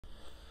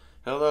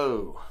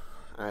Hello,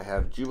 I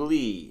have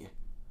Jubilee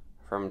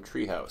from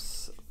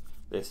Treehouse.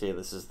 They say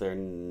this is the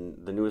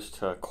newest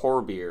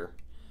core beer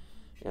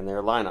in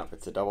their lineup.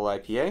 It's a double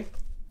IPA,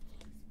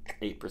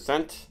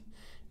 8%,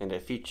 and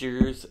it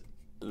features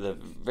the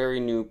very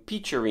new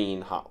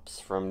Peacherine hops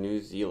from New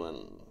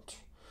Zealand.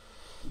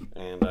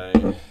 And I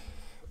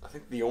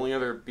think the only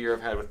other beer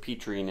I've had with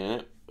Peacherine in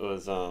it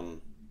was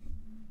from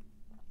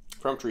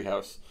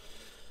Treehouse,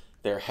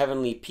 their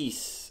Heavenly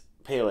Peace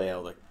Pale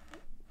Ale that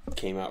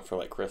came out for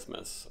like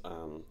Christmas.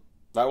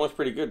 That one's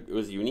pretty good. It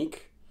was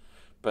unique,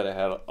 but it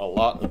had a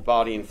lot of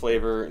body and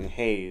flavor and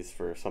haze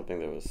for something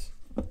that was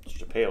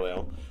just a pale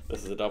ale.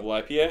 This is a double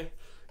IPA.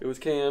 It was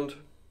canned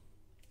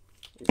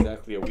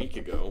exactly a week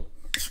ago,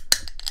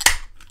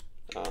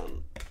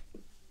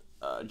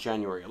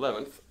 January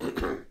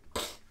 11th.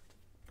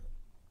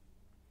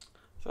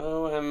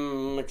 So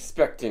I'm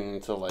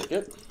expecting to like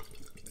it.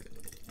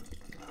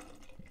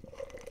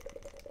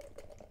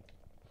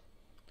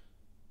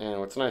 And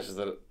what's nice is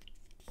that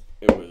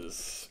it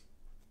was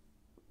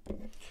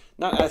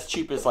not as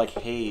cheap as like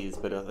Haze,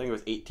 but I think it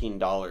was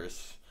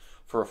 $18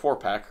 for a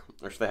 4-pack,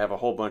 which they have a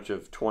whole bunch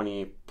of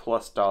 $20+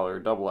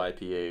 double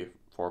IPA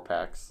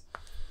 4-packs.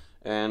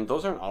 And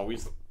those aren't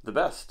always the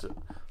best.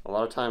 A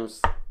lot of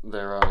times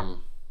their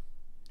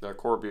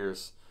core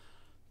beers,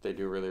 they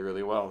do really,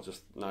 really well.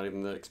 Just not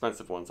even the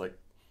expensive ones like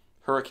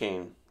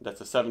Hurricane. That's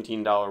a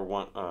 $17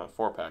 one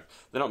 4-pack.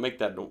 They don't make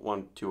that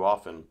one too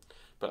often,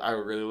 but I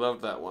really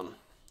loved that one.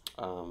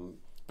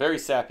 Very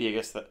sappy. I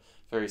guess that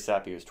very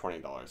sappy was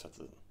 $20. That's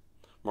a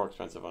more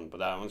expensive one, but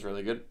that one's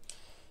really good.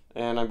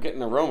 And I'm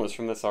getting aromas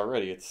from this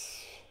already.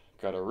 It's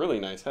got a really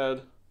nice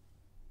head.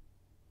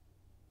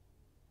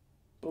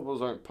 Bubbles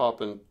aren't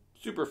popping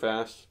super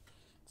fast.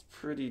 It's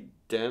pretty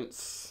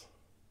dense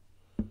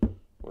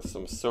with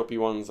some soapy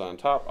ones on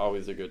top.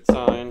 Always a good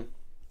sign.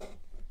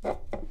 Not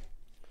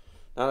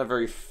a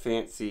very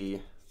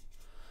fancy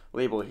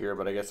label here,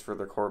 but I guess for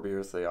the core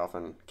beers, they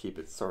often keep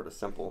it sort of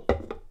simple.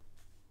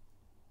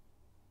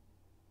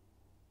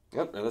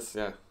 Yep, and this,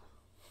 yeah,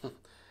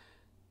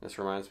 this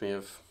reminds me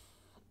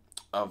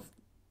of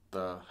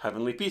the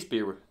Heavenly Peace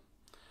beer.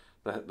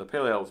 The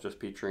pale ale is just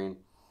peacherine.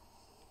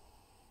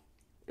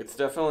 It's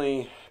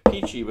definitely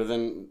peachy, but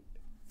then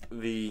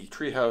the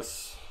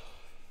Treehouse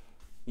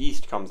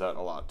yeast comes out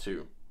a lot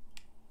too.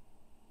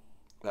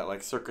 That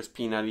like circus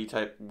peanutty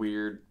type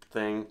weird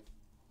thing.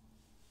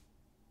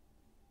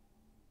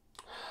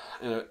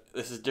 And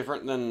this is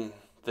different than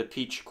the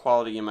peach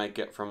quality you might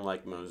get from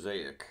like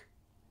Mosaic.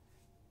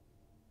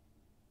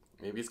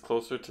 Maybe it's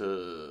closer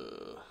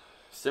to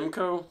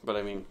Simcoe, but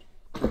I mean,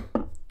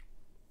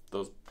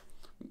 those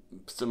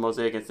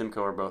Mosaic and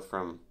Simcoe are both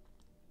from,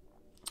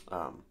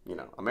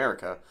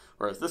 America,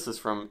 whereas this is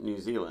from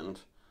New Zealand.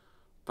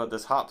 But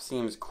this hop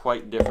seems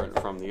quite different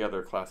from the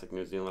other classic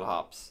New Zealand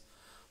hops,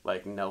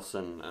 like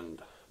Nelson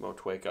and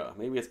Motueka.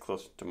 Maybe it's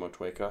closer to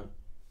Motueka.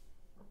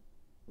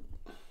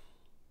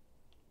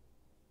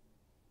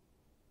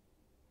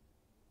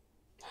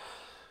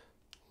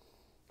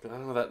 I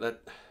don't know,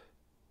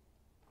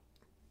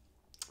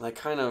 that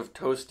kind of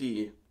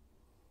toasty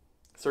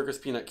circus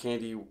peanut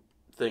candy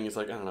thing is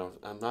like, I don't know,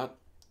 I'm not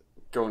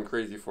going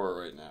crazy for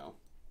it right now.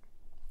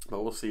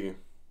 But we'll see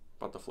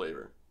about the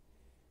flavor.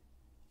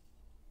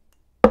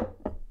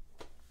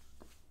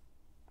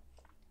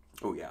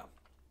 Oh yeah.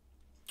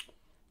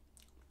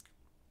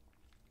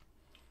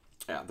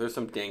 Yeah, there's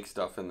some dank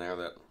stuff in there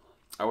that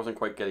I wasn't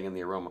quite getting in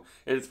the aroma.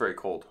 It is very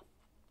cold.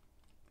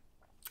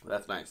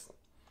 That's nice.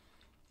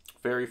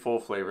 Very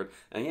full flavored.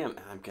 And again,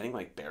 I'm getting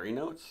like berry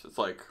notes. It's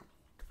like,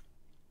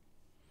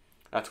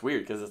 that's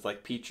weird because it's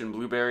like peach and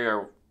blueberry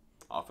are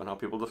often how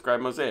people describe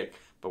Mosaic.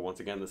 But once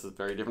again, this is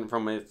very different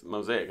from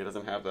Mosaic. It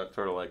doesn't have that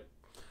sort of like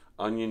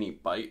oniony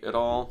bite at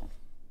all.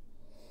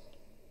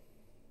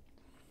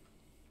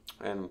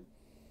 And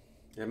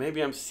yeah,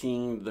 maybe I'm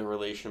seeing the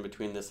relation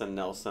between this and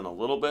Nelson a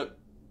little bit.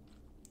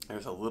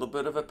 There's a little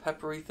bit of a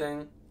peppery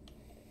thing.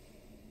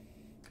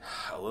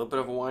 A little bit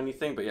of a winey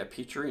thing. But yeah,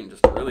 peacherine,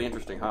 just a really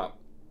interesting hop.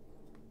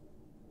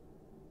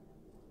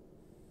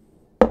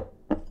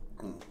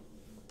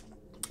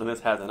 And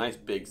this has a nice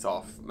big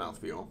soft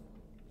mouthfeel.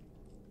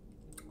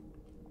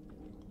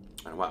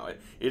 And wow,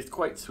 it's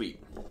quite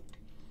sweet.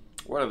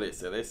 What do they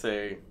say? They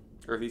say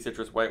earthy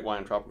citrus, white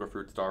wine, tropical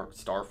fruit,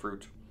 star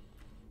fruit.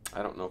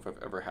 I don't know if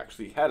I've ever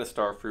actually had a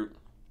star fruit.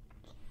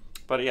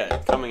 But yeah,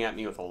 it's coming at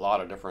me with a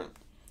lot of different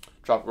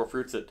tropical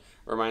fruits. It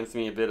reminds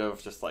me a bit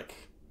of just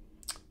like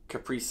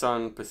Capri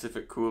Sun,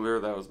 Pacific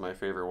Cooler. That was my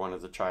favorite one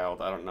as a child.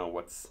 I don't know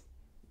what's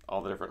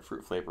all the different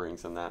fruit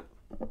flavorings in that.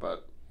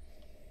 But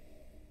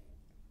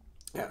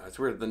yeah, it's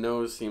weird. The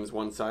nose seems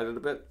one-sided a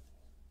bit.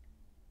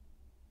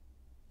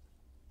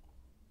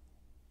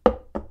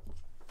 But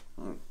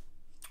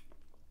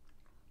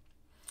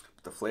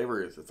the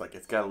flavor is,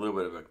 it's got a little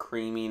bit of a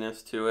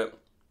creaminess to it.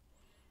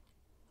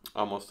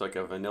 Almost like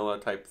a vanilla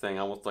type thing.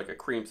 Almost like a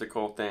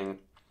creamsicle thing.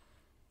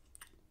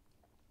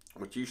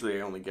 Which usually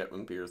I only get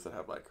in beers that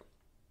have like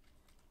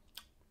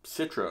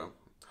Citra.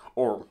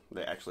 Or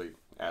they actually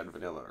add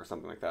vanilla or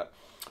something like that.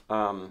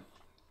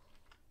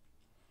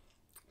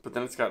 But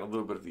then it's got a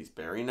little bit of these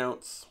berry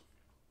notes.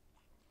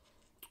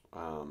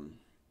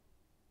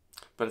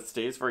 But it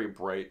stays very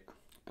bright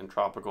and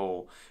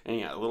tropical. And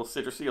yeah, a little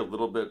citrusy, a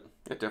little bit,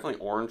 yeah, definitely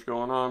orange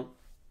going on.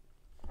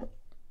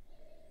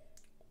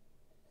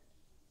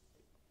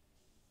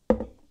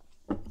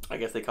 I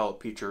guess they call it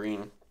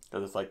peacherine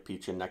because it's like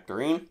peach and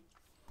nectarine.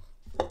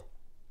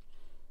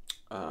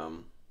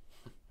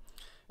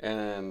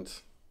 And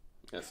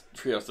yes,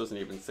 Treehouse doesn't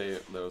even say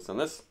those on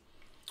this,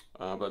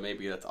 but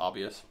maybe that's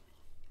obvious.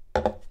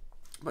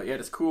 But yeah,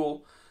 just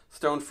cool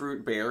stone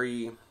fruit,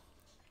 berry,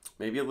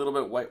 maybe a little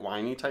bit white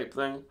winey type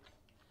thing.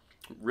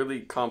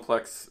 Really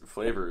complex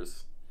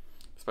flavors,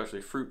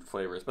 especially fruit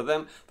flavors. But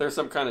then there's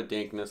some kind of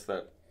dankness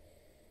that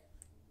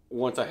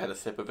once I had a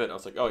sip of it, I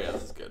was like, oh yeah,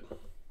 this is good.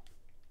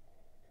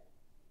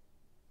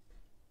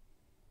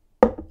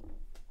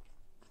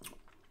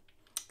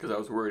 Because I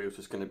was worried it was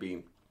just going to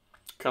be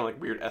kind of like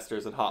weird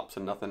esters and hops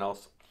and nothing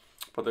else.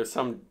 But there's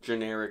some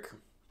generic,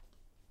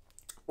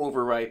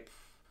 overripe,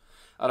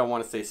 I don't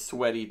want to say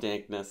sweaty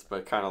dankness,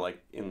 but kind of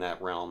like in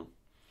that realm.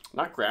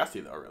 Not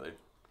grassy though, really.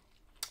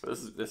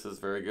 This is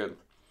very good.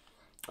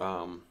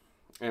 And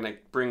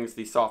it brings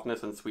the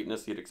softness and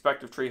sweetness you'd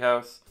expect of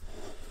Treehouse.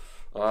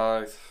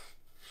 Yeah,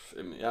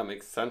 it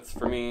makes sense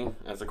for me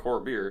as a core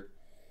beer.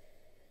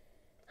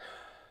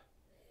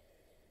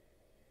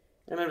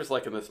 And I'm just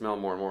liking the smell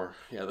more and more.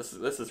 Yeah, this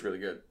is really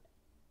good.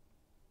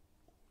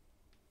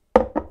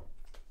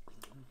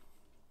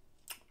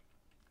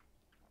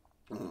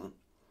 I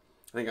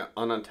think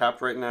on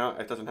Untapped right now,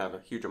 it doesn't have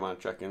a huge amount of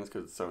check-ins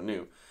because it's so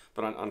new.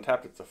 But on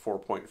Untapped, it's a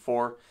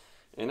 4.4.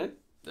 And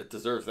it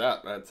deserves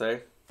that, I'd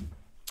say.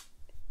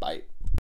 Bite.